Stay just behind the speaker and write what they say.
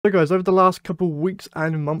So guys, over the last couple weeks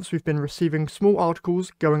and months we've been receiving small articles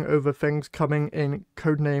going over things coming in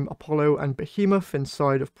Codename Apollo and Behemoth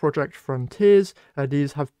inside of Project Frontiers.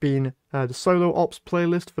 These have been the solo ops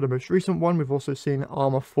playlist for the most recent one. We've also seen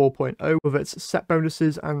Armor 4.0 with its set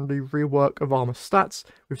bonuses and the rework of armor stats.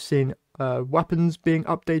 We've seen weapons being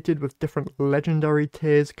updated with different legendary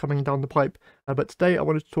tiers coming down the pipe. But today I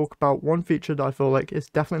wanted to talk about one feature that I feel like is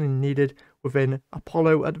definitely needed within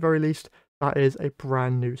Apollo at the very least. That is a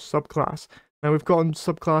brand new subclass. Now we've gotten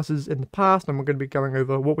subclasses in the past and we're going to be going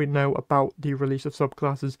over what we know about the release of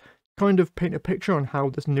subclasses, kind of paint a picture on how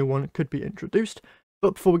this new one could be introduced.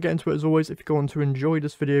 But before we get into it, as always, if you go on to enjoy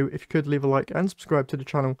this video, if you could leave a like and subscribe to the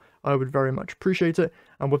channel, I would very much appreciate it.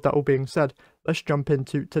 And with that all being said, let's jump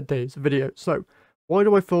into today's video. So, why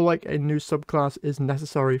do I feel like a new subclass is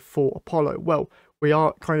necessary for Apollo? Well, we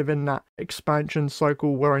are kind of in that expansion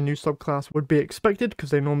cycle where a new subclass would be expected,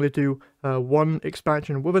 because they normally do one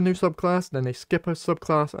expansion with a new subclass, then they skip a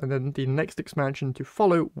subclass, and then the next expansion to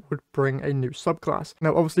follow would bring a new subclass.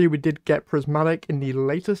 Now obviously we did get Prismatic in the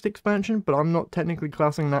latest expansion, but I'm not technically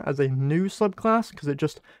classing that as a new subclass, because it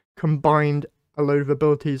just combined a load of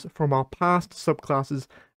abilities from our past subclasses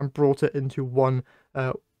and brought it into one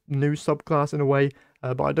new subclass in a way.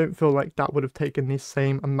 But I don't feel like that would have taken the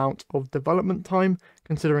same amount of development time,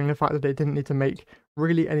 considering the fact that they didn't need to make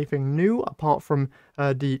really anything new apart from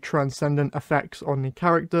the transcendent effects on the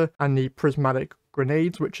character and the prismatic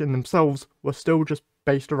grenades, which in themselves were still just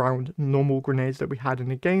based around normal grenades that we had in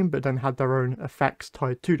the game, but then had their own effects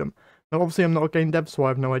tied to them. Now obviously I'm not a game dev, so I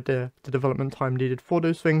have no idea the development time needed for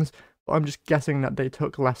those things, but I'm just guessing that they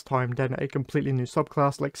took less time than a completely new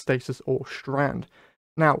subclass like Stasis or Strand.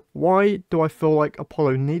 Now, why do I feel like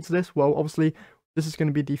Apollo needs this? Well, obviously, this is going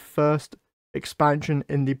to be the first expansion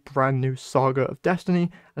in the brand new saga of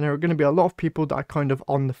Destiny, and there are going to be a lot of people that are kind of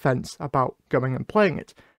on the fence about going and playing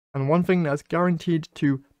it. And one thing that's guaranteed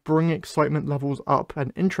to bring excitement levels up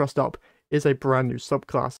and interest up is a brand new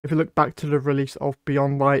subclass. If you look back to the release of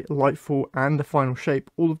Beyond Light, Lightfall, and the Final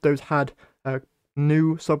Shape, all of those had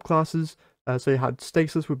new subclasses. So you had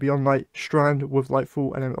Stasis with Beyond Light, Strand with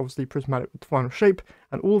Lightfall, and then obviously Prismatic with the Final Shape,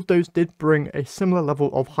 and all of those did bring a similar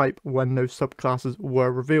level of hype when those subclasses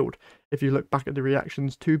were revealed. If you look back at the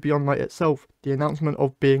reactions to Beyond Light itself, the announcement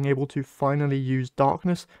of being able to finally use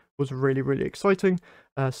Darkness was really exciting.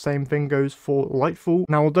 Same thing goes for Lightfall.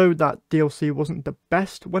 Now although that DLC wasn't the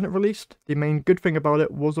best when it released, the main good thing about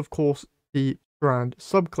it was of course the Strand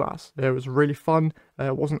subclass. It was really fun.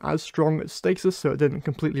 It wasn't as strong as Stasis, so it didn't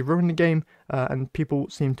completely ruin the game, and people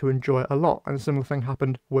seemed to enjoy it a lot. And a similar thing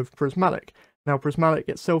happened with Prismatic. Now Prismatic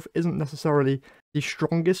itself isn't necessarily the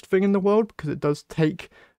strongest thing in the world, because it does take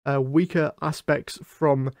weaker aspects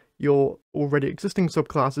from your already existing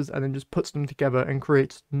subclasses and then just puts them together and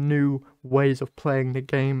creates new ways of playing the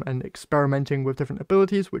game and experimenting with different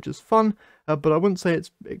abilities, which is fun, but I wouldn't say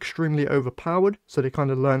it's extremely overpowered. So they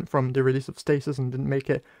kind of learned from the release of Stasis and didn't make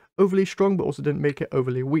it overly strong, but also didn't make it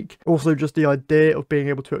overly weak. Also, just the idea of being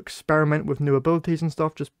able to experiment with new abilities and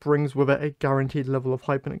stuff just brings with it a guaranteed level of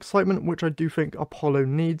hype and excitement, which I do think Apollo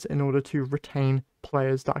needs in order to retain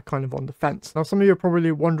players that are kind of on the fence. Now some of you are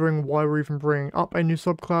probably wondering why we're even bringing up a new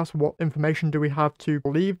subclass. What information do we have to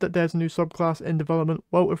believe that there's a new subclass in development?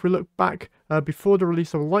 Well, if we look back before the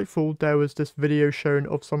release of Lightfall, there was this video shown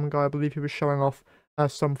of some guy, I believe he was showing off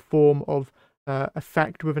some form of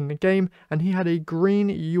effect within the game, and he had a green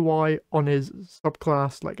UI on his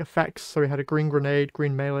subclass like effects. So he had a green grenade,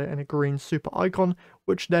 green melee, and a green super icon,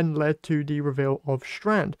 which then led to the reveal of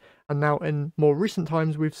Strand. And now in more recent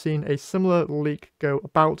times we've seen a similar leak go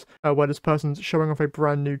about where this person's showing off a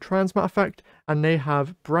brand new transmat effect, and they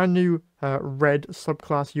have brand new red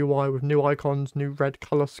subclass UI with new icons, new red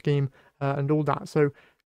color scheme, and all that. So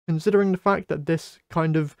considering the fact that this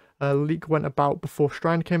kind of leak went about before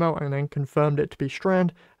Strand came out and then confirmed it to be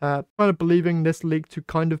Strand, kind of believing this leak to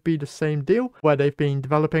kind of be the same deal, where they've been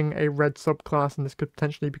developing a red subclass and this could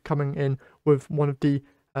potentially be coming in with one of the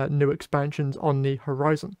new expansions on the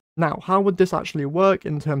horizon. Now, how would this actually work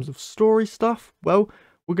in terms of story stuff? Well,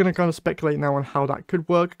 we're going to kind of speculate now on how that could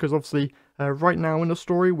work, because obviously right now in the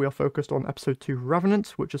story we are focused on episode 2 Revenant,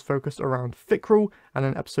 which is focused around Fickrel, and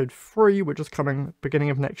then episode 3, which is coming beginning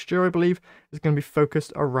of next year I believe, is going to be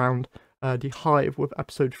focused around the Hive with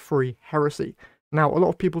episode 3 Heresy. Now, a lot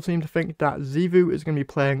of people seem to think that Xivu is going to be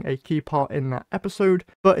playing a key part in that episode,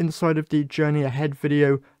 but inside of the Journey Ahead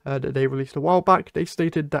video that they released a while back, they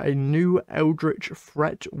stated that a new Eldritch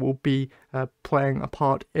threat will be playing a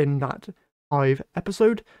part in that Hive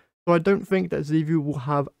episode. So I don't think that Xivu will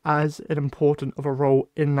have as an important of a role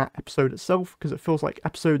in that episode itself, because it feels like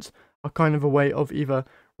episodes are kind of a way of either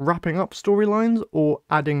wrapping up storylines or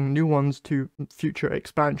adding new ones to future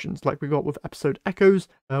expansions, like we got with episode Echoes,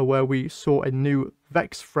 where we saw a new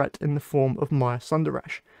Vex threat in the form of Maya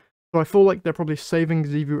Sundaresh. So I feel like they're probably saving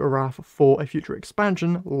Xivu Araf for a future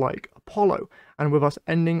expansion like Apollo, and with us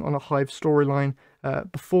ending on a Hive storyline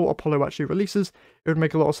before Apollo actually releases, it would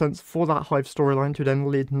make a lot of sense for that Hive storyline to then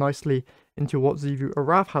lead nicely into what Xivu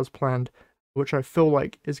Araf has planned, which I feel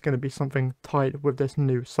like is going to be something tied with this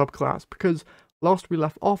new subclass, because last we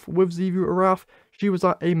left off with Xivu Araf, she was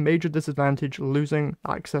at a major disadvantage, losing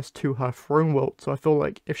access to her throne world. So I feel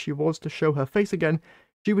like if she was to show her face again,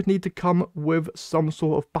 she would need to come with some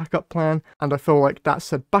sort of backup plan, and I feel like that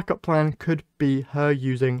said backup plan could be her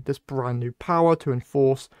using this brand new power to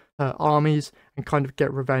enforce her armies and kind of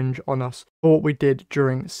get revenge on us for what we did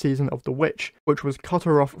during Season of the Witch, which was cut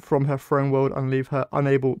her off from her throne world and leave her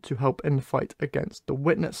unable to help in the fight against the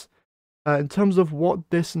Witness. In terms of what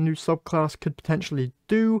this new subclass could potentially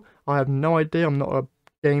do, I have no idea. I'm not a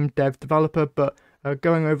game dev developer, but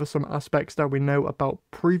going over some aspects that we know about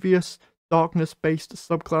previous darkness-based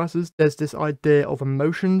subclasses, there's this idea of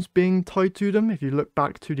emotions being tied to them. If you look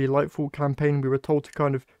back to the Lightfall campaign, we were told to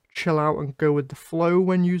kind of chill out and go with the flow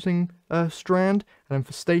when using Strand, and then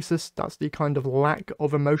for Stasis, that's the kind of lack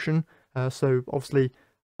of emotion. So obviously,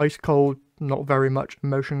 Ice Cold, not very much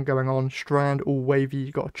emotion going on. Strand, all wavy,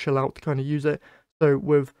 you got to chill out to kind of use it. So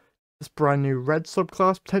with this brand new red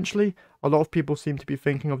subclass, potentially, a lot of people seem to be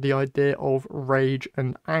thinking of the idea of rage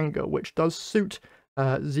and anger, which does suit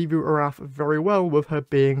Xivu Araf very well, with her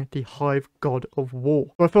being the Hive God of War.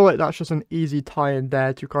 So I feel like that's just an easy tie-in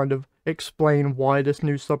there to kind of explain why this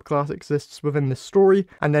new subclass exists within this story.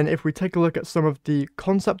 And then if we take a look at some of the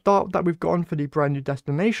concept art that we've gotten for the brand new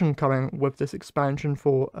destination coming with this expansion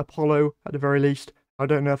for Apollo, at the very least, I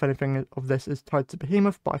don't know if anything of this is tied to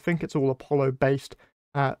Behemoth, but I think it's all Apollo based.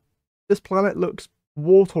 This planet looks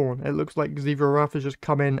war-torn. It looks like Xivu Araf has just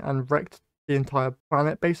come in and wrecked the entire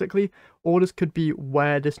planet, basically. Or this could be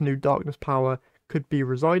where this new darkness power could be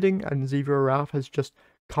residing, and Xivu Araf has just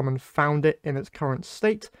come and found it in its current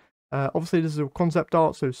state. Obviously this is a concept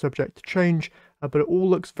art, so subject to change, but it all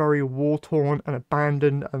looks very war-torn and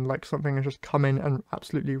abandoned, and like something has just come in and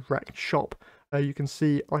absolutely wrecked shop. You can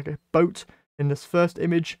see like a boat in this first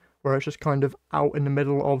image where it's just kind of out in the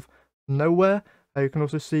middle of nowhere. You can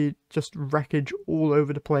also see just wreckage all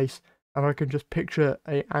over the place, and I can just picture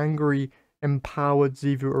a angry, empowered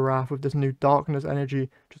Xivu Araf with this new darkness energy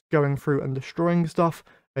just going through and destroying stuff.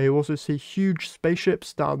 You also see huge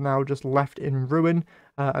spaceships that are now just left in ruin,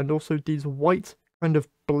 and also these white kind of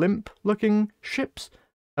blimp looking ships,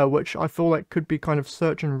 which I feel like could be kind of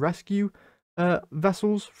search and rescue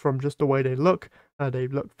vessels from just the way they look. They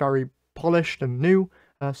look very polished and new,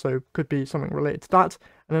 so could be something related to that.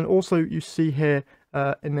 And then also you see here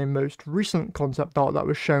in the most recent concept art that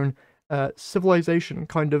was shown, civilization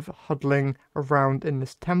kind of huddling around in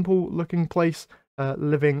this temple looking place,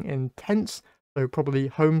 living in tents. So probably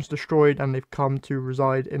homes destroyed, and they've come to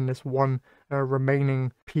reside in this one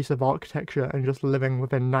remaining piece of architecture and just living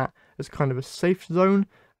within that as kind of a safe zone.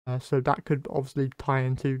 So that could obviously tie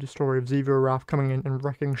into the story of Xivu Araf coming in and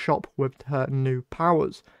wrecking shop with her new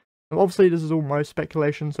powers. Now, obviously this is all my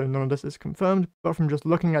speculation, so none of this is confirmed, but from just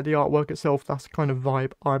looking at the artwork itself, that's the kind of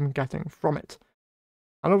vibe I'm getting from it.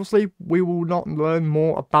 And obviously we will not learn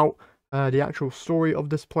more about the actual story of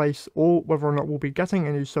this place, or whether or not we'll be getting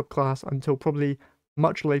a new subclass until probably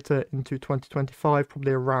much later into 2025,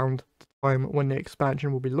 probably around the time when the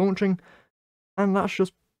expansion will be launching. And that's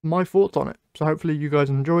just my thoughts on it. So hopefully you guys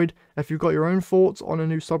enjoyed. If you've got your own thoughts on a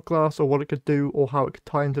new subclass or what it could do or how it could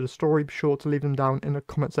tie into the story, be sure to leave them down in the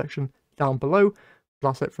comment section down below.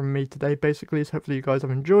 That's it from me today basically, so hopefully you guys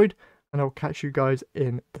have enjoyed, and I'll catch you guys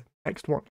in the next one.